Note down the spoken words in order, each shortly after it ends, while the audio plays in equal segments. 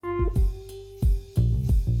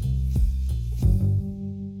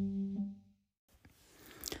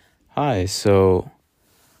Hi, so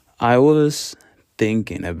I was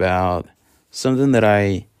thinking about something that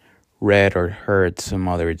I read or heard some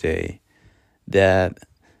other day that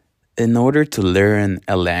in order to learn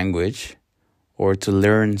a language or to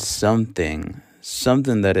learn something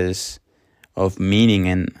that is of meaning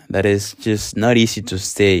and that is just not easy to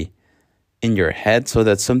stay in your head, so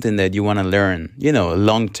that's something that you want to learn,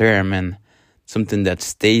 long term and something that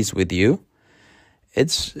stays with you.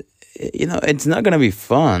 It's it's not gonna be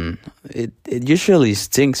fun. It usually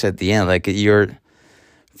stinks at the end. Like you're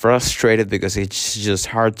frustrated because it's just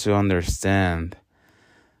hard to understand.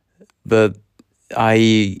 But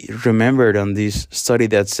I remembered on this study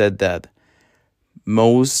that said that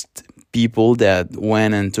most people that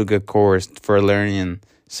went and took a course for learning,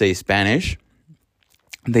 say, Spanish,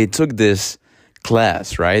 they took this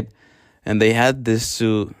class, right? And they had these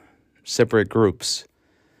two separate groups.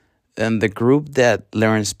 And the group that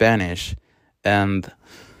learned Spanish and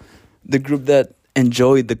the group that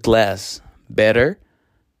enjoyed the class better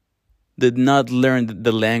did not learn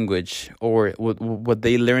the language, or what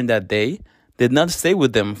they learned that day did not stay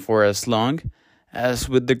with them for as long as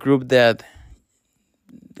with the group that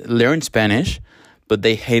learned Spanish, but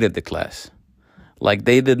they hated the class. Like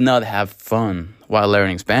they did not have fun while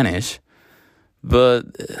learning Spanish,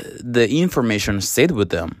 but the information stayed with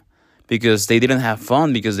them because they didn't have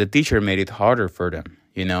fun because the teacher made it harder for them.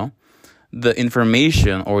 The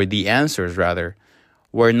information, or the answers rather,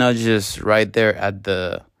 were not just right there at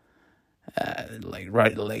the like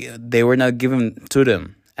they were not given to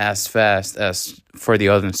them as fast as for the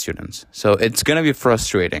other students. So it's gonna be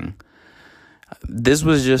frustrating. This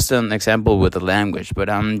was just an example with the language, but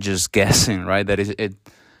I'm just guessing, right? That it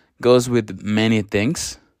goes with many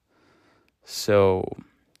things. So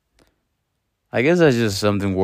I guess that's just something